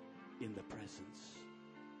in the presence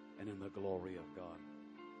and in the glory of God.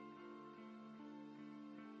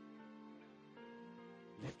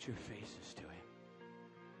 Lift your faces to him.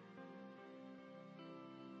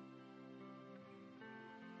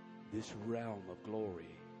 This realm of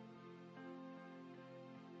glory,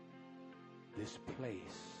 this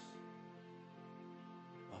place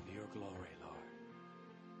of your glory, Lord.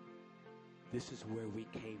 This is where we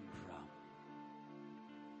came from.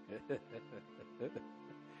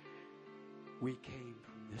 We came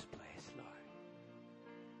from this place, Lord.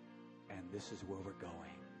 And this is where we're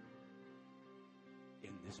going.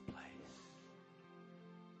 In this place.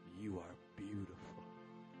 You are beautiful.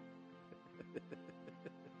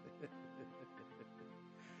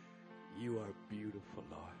 You are beautiful,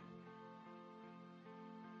 Lord.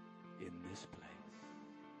 In this place.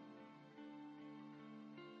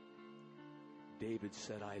 David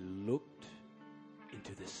said, I looked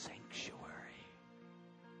into the sanctuary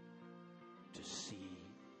to see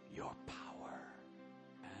your power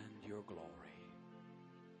and your glory.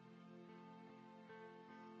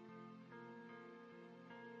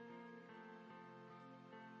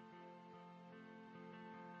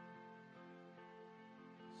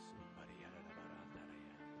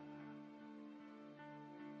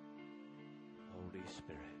 Holy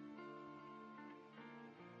Spirit.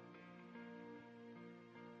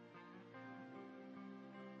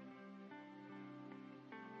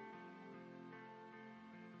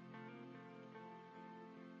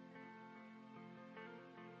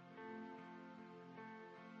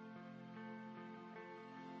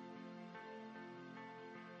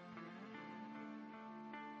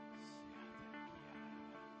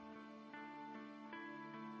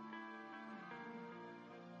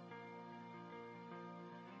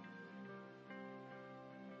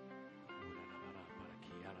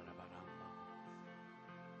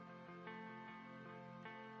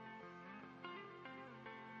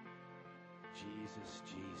 Jesus,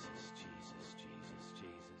 Jesus, Jesus, Jesus,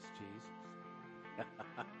 Jesus, Jesus.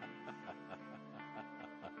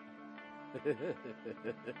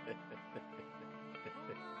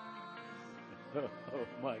 Oh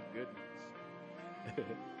my goodness.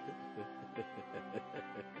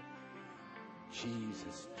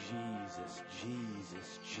 Jesus, Jesus,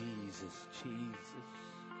 Jesus, Jesus, Jesus.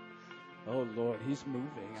 Oh Lord, he's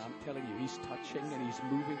moving. I'm telling you, he's touching and he's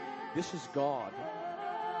moving. This is God.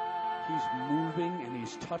 He's moving and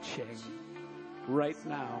he's touching right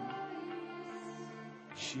now.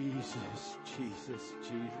 Jesus, Jesus,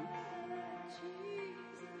 Jesus.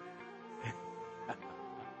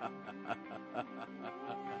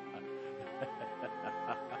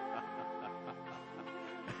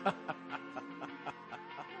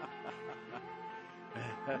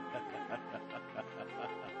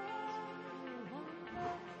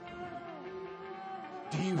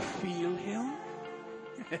 Do you feel him?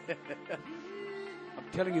 I'm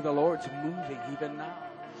telling you, the Lord's moving even now.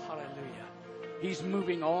 Hallelujah. He's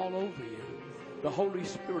moving all over you. The Holy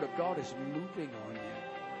Spirit of God is moving on you.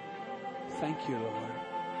 Thank you, Lord.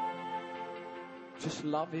 Just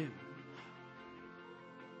love him.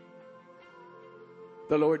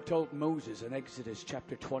 The Lord told Moses in Exodus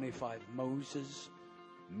chapter 25, Moses,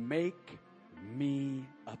 make me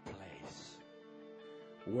a place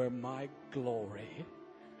where my glory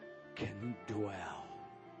can dwell.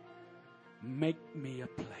 Make me a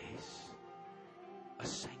place, a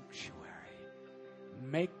sanctuary.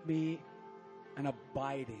 Make me an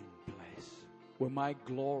abiding place where my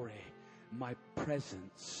glory, my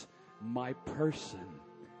presence, my person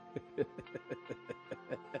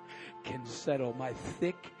can settle. My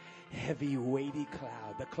thick, heavy, weighty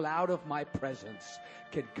cloud, the cloud of my presence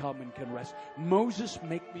can come and can rest. Moses,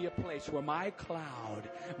 make me a place where my cloud,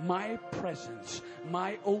 my presence,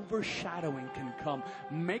 my overshadowing can come.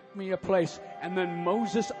 Make me a place. And then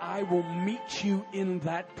Moses, I will meet you in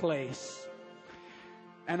that place.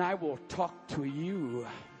 And I will talk to you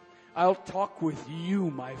I'll talk with you,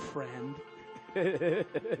 my friend.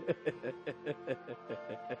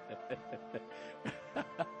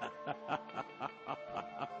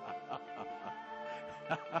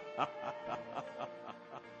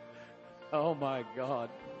 Oh my God.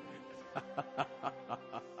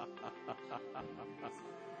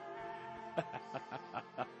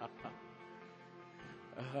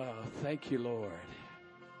 Oh, thank you, Lord.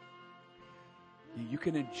 You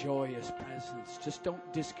can enjoy His presence. Just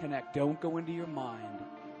don't disconnect. Don't go into your mind.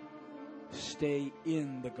 Stay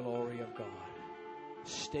in the glory of God.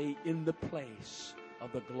 Stay in the place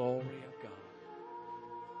of the glory of God.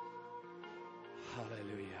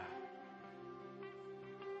 Hallelujah.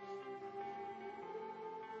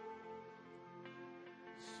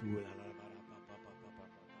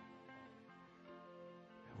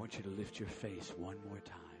 I want you to lift your face one more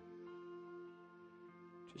time.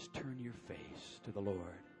 Just turn your face to the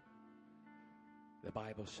Lord. The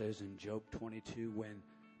Bible says in Job 22, when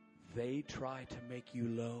they try to make you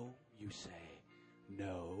low, you say,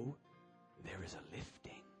 no, there is a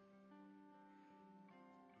lifting.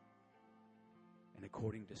 And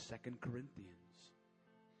according to 2 Corinthians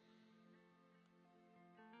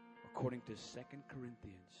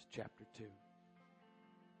chapter 2,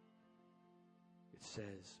 it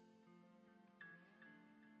says,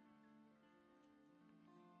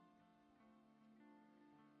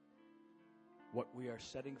 what we are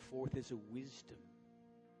setting forth is a wisdom,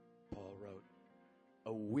 Paul wrote,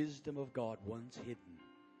 a wisdom of God once hidden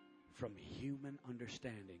from human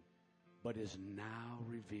understanding, but is now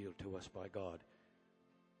revealed to us by God.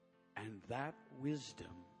 And that wisdom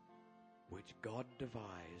which God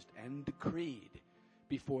devised and decreed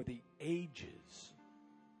before the ages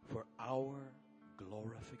for our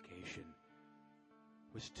glorification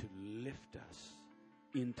was to lift us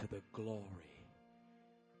into the glory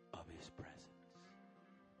of His presence.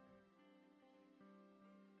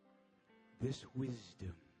 This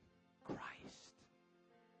wisdom, Christ,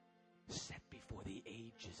 set before the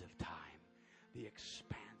ages of time, the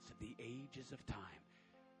expanse of the ages of time,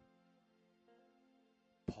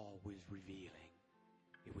 Paul was revealing.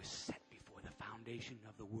 It was set before the foundation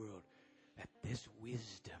of the world that this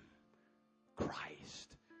wisdom,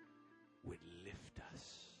 Christ, would lift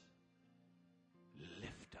us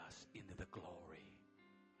into the glory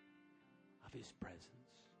of His presence.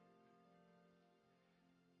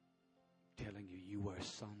 Telling you, you are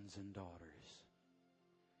sons and daughters.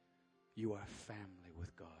 You are family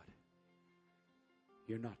with God.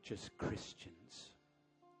 You're not just Christians.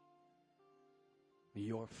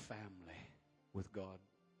 You're family with God.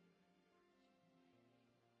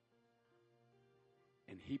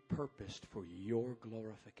 And He purposed for your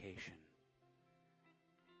glorification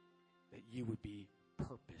that you would be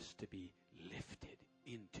purposed to be lifted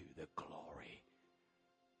into the glory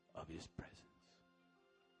of His presence.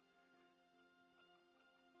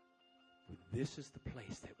 This is the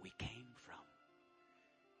place that we came from.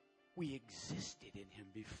 We existed in Him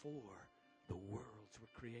before the worlds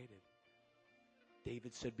were created.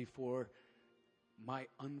 David said, before my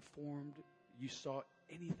unformed, you saw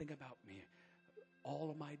anything about me.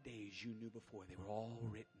 All of my days you knew before. They were all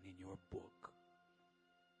written in your book.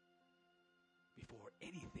 Before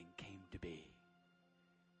anything came to be,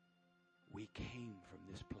 we came from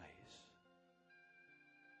this place.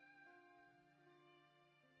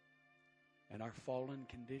 And our fallen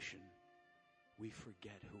condition, we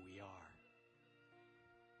forget who we are.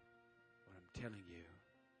 But I'm telling you,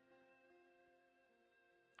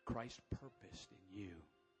 Christ purposed in you,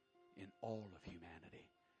 in all of humanity.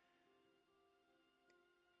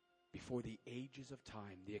 Before the ages of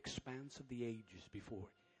time, the expanse of the ages, before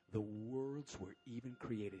the worlds were even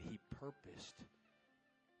created, He purposed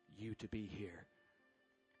you to be here.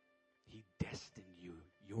 He destined you.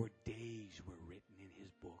 Your days were written in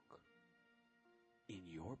His book. In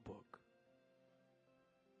your book.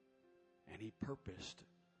 And He purposed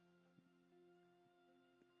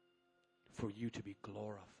for you to be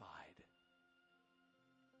glorified,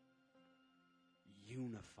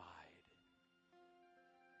 unified,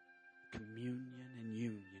 communion and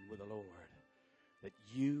union with the Lord, that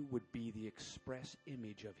you would be the express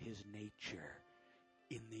image of His nature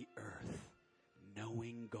in the earth,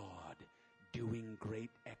 knowing God, doing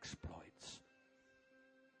great exploits,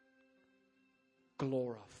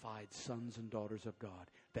 glorified sons and daughters of God,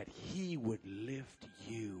 that He would lift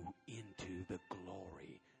you into the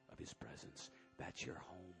glory of His presence. That's your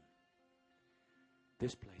home.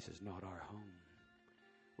 This place is not our home.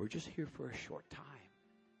 We're just here for a short time.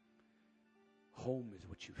 Home is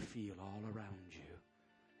what you feel all around you,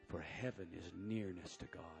 for heaven is nearness to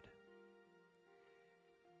God.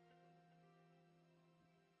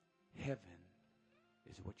 heaven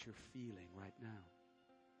is what you're feeling right now.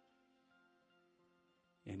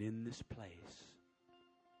 And in this place,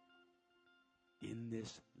 in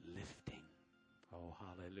this lifting, oh,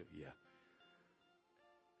 hallelujah,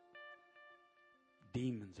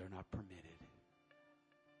 demons are not permitted.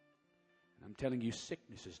 And I'm telling you,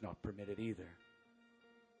 sickness is not permitted either.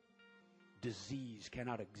 Disease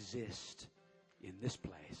cannot exist in this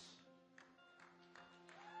place.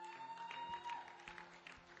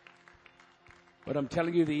 But I'm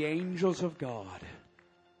telling you, the angels of God,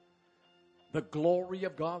 the glory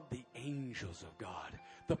of God, the angels of God,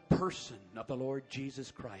 the person of the Lord Jesus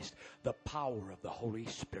Christ, the power of the Holy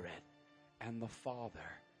Spirit, and the Father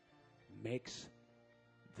makes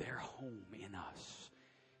their home in us.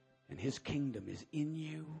 And His kingdom is in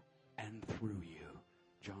you and through you.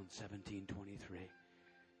 John 17:23.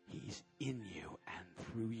 He's in you and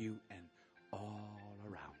through you and all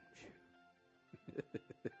around you.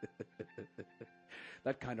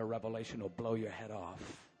 That kind of revelation will blow your head off.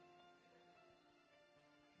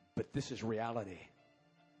 But this is reality.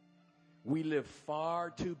 We live far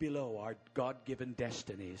too below our God-given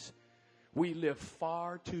destinies. We live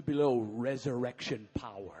far too below resurrection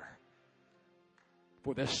power.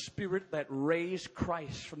 For the Spirit that raised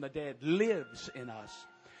Christ from the dead lives in us.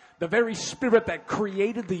 The very Spirit that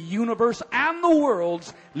created the universe and the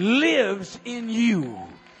worlds lives in you.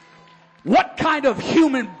 What kind of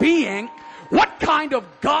human being, what kind of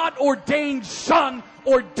God-ordained son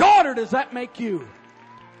or daughter does that make you?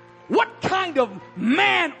 What kind of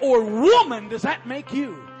man or woman does that make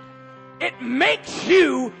you? It makes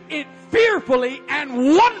you fearfully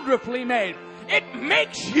and wonderfully made. It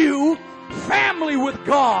makes you family with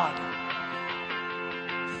God.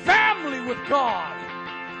 Family with God.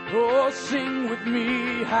 Oh, sing with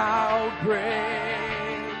me, how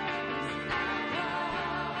great.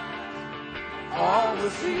 All will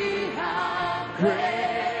see how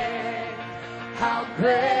great. How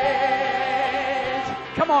great.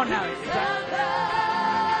 Come on now.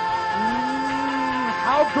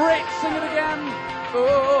 How great. Sing it again.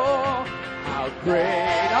 Oh, how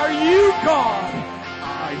great are you, God.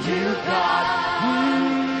 Are you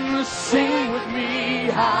God? Sing with me,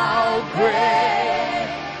 how great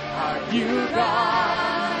are you,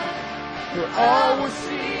 God? For all will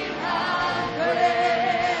see how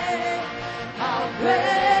great are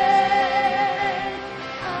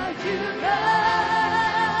you,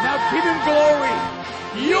 God. Now give Him glory.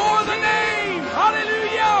 You're the name.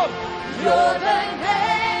 Hallelujah. You're the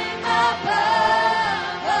name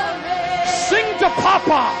above the name. Sing to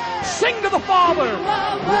Papa. Sing to the Father. You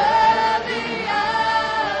are worthy of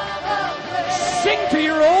the praise. Sing to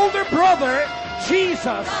your older brother, Jesus.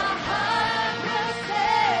 My heart will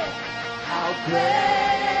say, how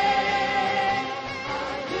great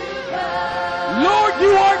are you, God. Lord,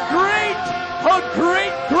 you are great. A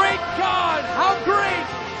great, great God. How great.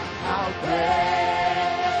 How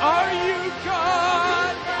great are you,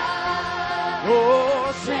 God.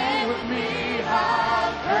 Oh, sing with me,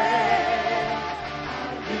 how great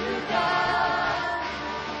Are you, God?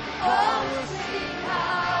 Oh, we'll see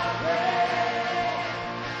how great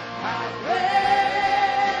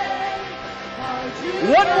are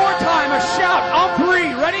you, One more time, a shout on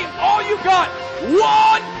three. Ready? All you got. 1,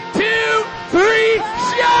 2, 3,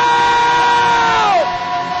 shout!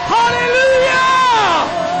 Hallelujah!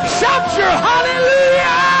 Shout your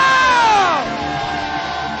hallelujah!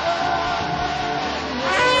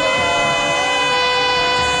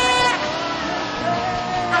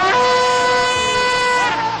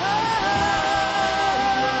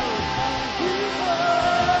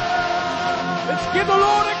 Let's give the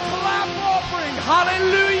Lord a clap offering.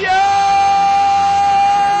 Hallelujah!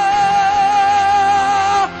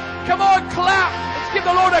 Come on, clap. Let's give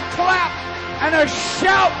the Lord a clap and a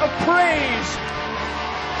shout of praise.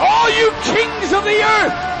 All you kings of the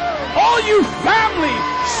earth, all you family,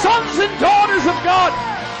 sons and daughters of God,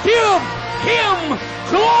 give Him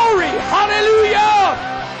glory. Hallelujah!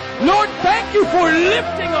 Lord, thank you for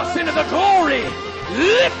lifting us into the glory,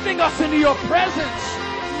 lifting us into your presence.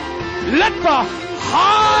 Let the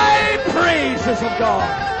high praises of God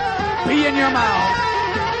be in your mouth.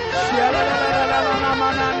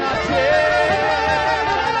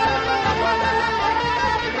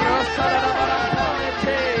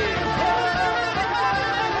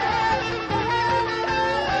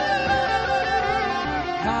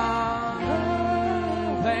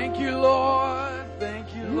 Thank you, Lord.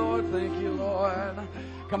 Thank you, Lord. Thank you, Lord.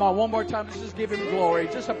 Come on, one more time. Let's just give Him glory.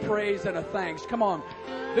 Just a praise and a thanks. Come on.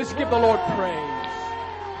 Let's give the Lord praise.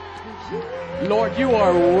 Lord, you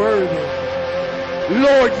are worthy.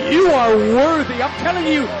 Lord, you are worthy. I'm telling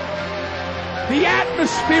you, The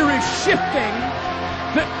atmosphere is shifting.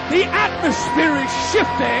 The atmosphere is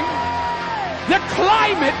shifting. The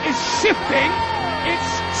climate is shifting.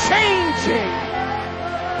 It's changing.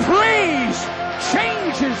 Praise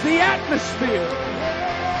changes the atmosphere.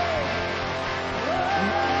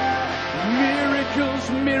 Miracles,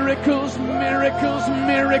 miracles, miracles,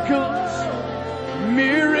 miracles.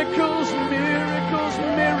 Miracles, miracles,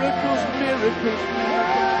 miracles, miracles,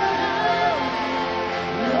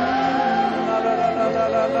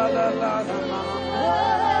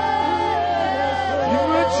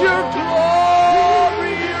 With your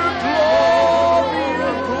glory, your glory,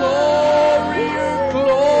 your glory, your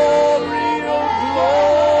glory, your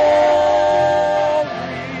glory.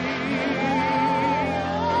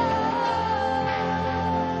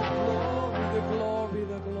 The glory,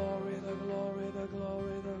 the glory, the glory, the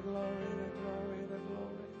glory, the glory, the glory, the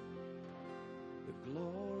glory. The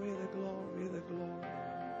glory, the glory, the glory.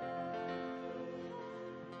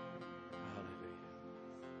 Hallelujah.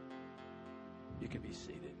 You can be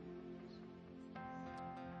seated.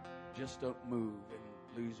 Just don't move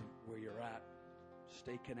and lose where you're at.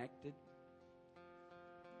 Stay connected.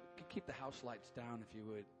 Keep the house lights down if you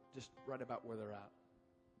would. Just right about where they're at.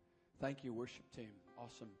 Thank you, worship team.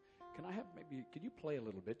 Awesome. Can you play a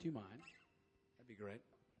little bit? Do you mind? That'd be great.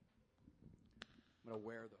 I'm going to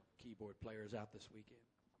wear the keyboard players out this weekend.